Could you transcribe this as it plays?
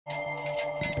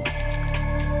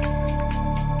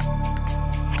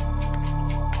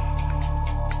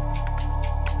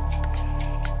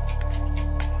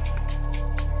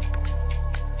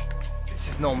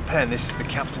Phnom Penh. This is the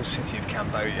capital city of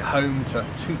Cambodia, home to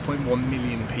 2.1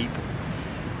 million people.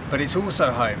 But it's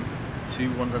also home to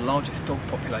one of the largest dog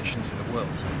populations in the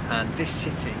world. And this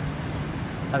city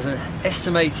has an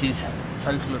estimated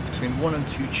total of between 1 and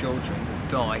 2 children that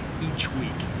die each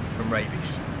week from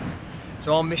rabies.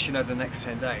 So our mission over the next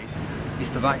 10 days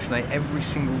is to vaccinate every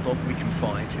single dog we can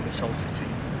find in this whole city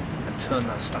and turn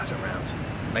that stat around,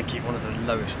 make it one of the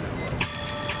lowest in the world.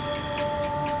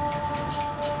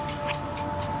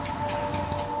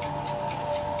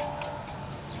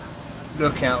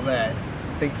 Look out there,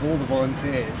 think of all the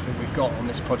volunteers that we've got on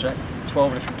this project,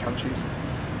 12 different countries,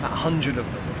 about 100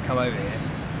 of them have come over here,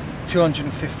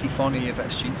 250 final year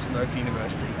vet students from the local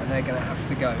university, and they're going to have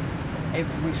to go to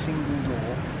every single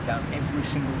door, down every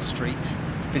single street,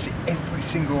 visit every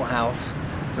single house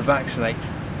to vaccinate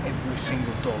every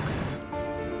single dog.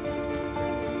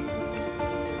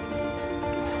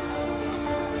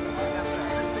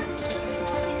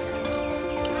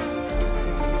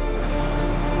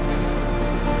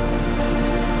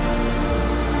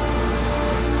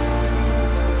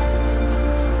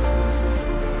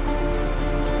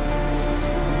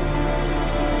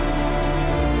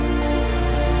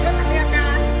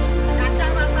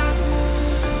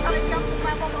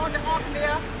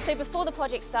 So before the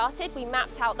project started, we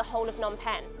mapped out the whole of Phnom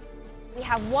Penh. We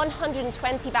have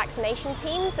 120 vaccination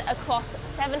teams across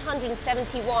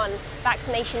 771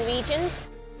 vaccination regions.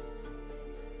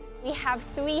 We have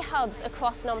 3 hubs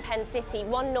across Phnom Penh city,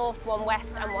 1 north, 1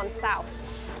 west and 1 south.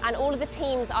 And all of the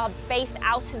teams are based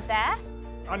out of there.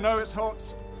 I know it's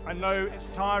hot, I know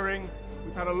it's tiring.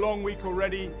 We've had a long week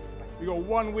already. We've got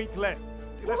 1 week left.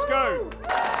 Let's go!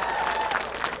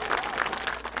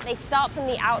 They start from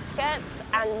the outskirts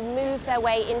and move their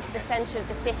way into the centre of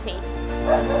the city.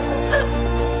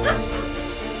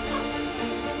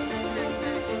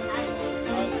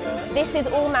 This is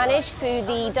all managed through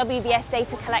the WVS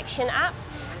data collection app,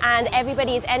 and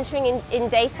everybody is entering in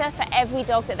data for every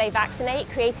dog that they vaccinate,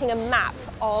 creating a map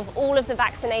of all of the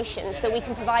vaccinations that we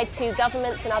can provide to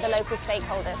governments and other local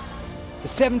stakeholders. The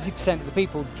 70% of the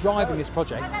people driving this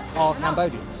project are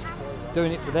Cambodians,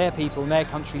 doing it for their people and their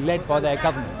country, led by their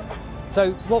government.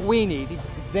 So what we need is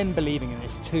them believing in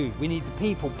this too. We need the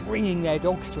people bringing their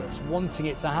dogs to us, wanting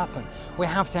it to happen. We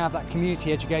have to have that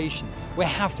community education. We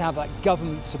have to have that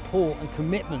government support and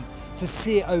commitment to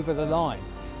see it over the line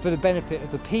for the benefit of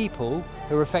the people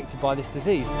who are affected by this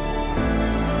disease. Okay,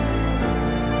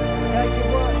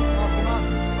 good work. Mark him up.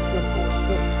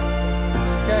 Good.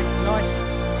 Okay, nice.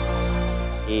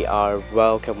 We are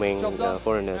welcoming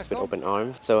foreigners with open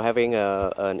arms. So having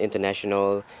an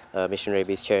international Mission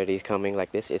Rabies charity coming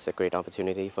like this is a great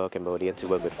opportunity for Cambodia to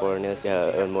work with foreigners,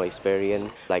 earn more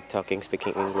experience, like talking,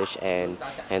 speaking English and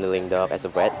handling dog as a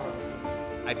vet.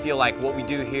 I feel like what we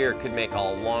do here could make a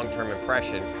long-term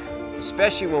impression,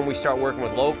 especially when we start working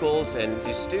with locals, and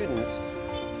these students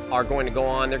are going to go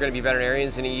on, they're going to be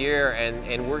veterinarians in a year,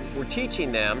 and we're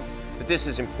teaching them that this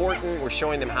is important, we're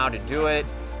showing them how to do it.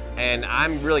 And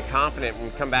I'm really confident when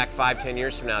we come back 5–10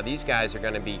 years from now, these guys are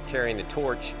going to be carrying the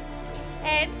torch.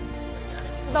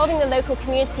 Involving the local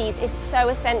communities is so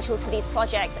essential to these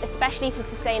projects, especially for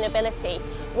sustainability.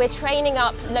 We're training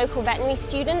up local veterinary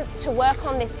students to work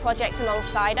on this project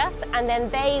alongside us, and then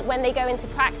when they go into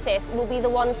practice, will be the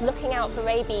ones looking out for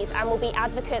rabies and will be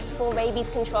advocates for rabies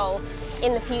control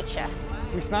in the future.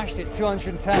 We smashed it,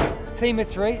 210. Team of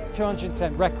 3,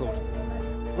 210, record.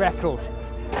 Record.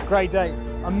 Great day.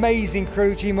 Amazing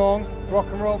crew, Jimong. Rock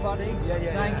and roll, buddy.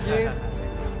 Yeah. Thank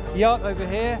you. Yacht over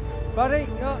here. Buddy,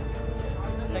 yacht.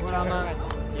 Thank you very much.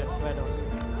 Yeah, well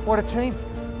done. What a team.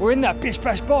 We're in that bish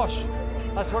bash bosh.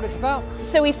 That's what it's about.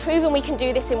 So we've proven we can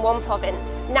do this in one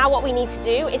province. Now what we need to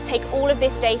do is take all of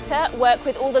this data, work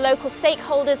with all the local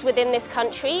stakeholders within this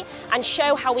country, and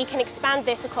show how we can expand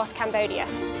this across Cambodia.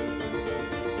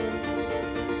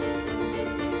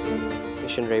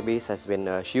 Mission Rabies has been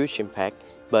a huge impact,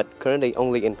 but currently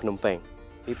only in Phnom Penh.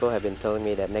 People have been telling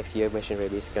me that next year Mission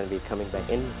Rabies is going to be coming back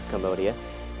in Cambodia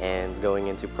and going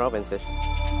into provinces.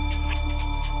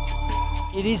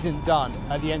 It isn't done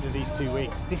at the end of these 2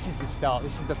 weeks. This is the start,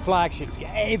 this is the flagship to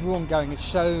get everyone going and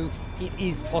show it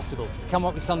is possible to come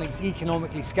up with something that's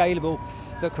economically scalable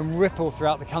that can ripple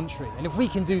throughout the country. And if we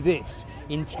can do this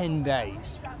in 10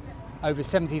 days, over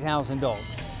 70,000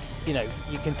 dogs, you know,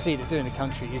 you can see that doing the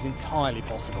country is entirely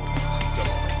possible.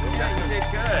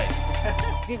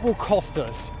 It will cost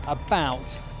us about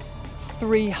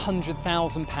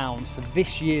 £300,000 for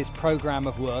this year's programme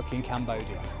of work in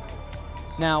Cambodia.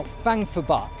 Now, bang for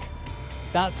buck,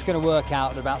 that's going to work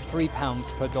out at about £3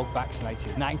 per dog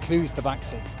vaccinated, and that includes the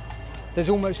vaccine. There's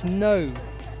almost no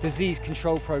disease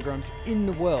control programs in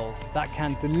the world that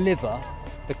can deliver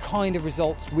the kind of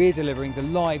results we're delivering, the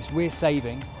lives we're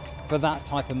saving for that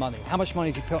type of money. How much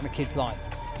money do you put on a kid's life?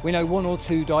 We know 1 or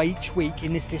 2 die each week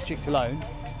in this district alone.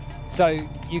 So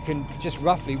you can just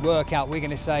roughly work out we're going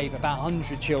to save about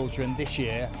 100 children this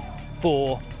year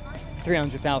for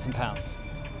 £300,000.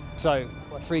 So,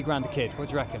 what, £3 grand a kid? What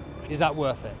do you reckon? Is that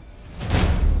worth it?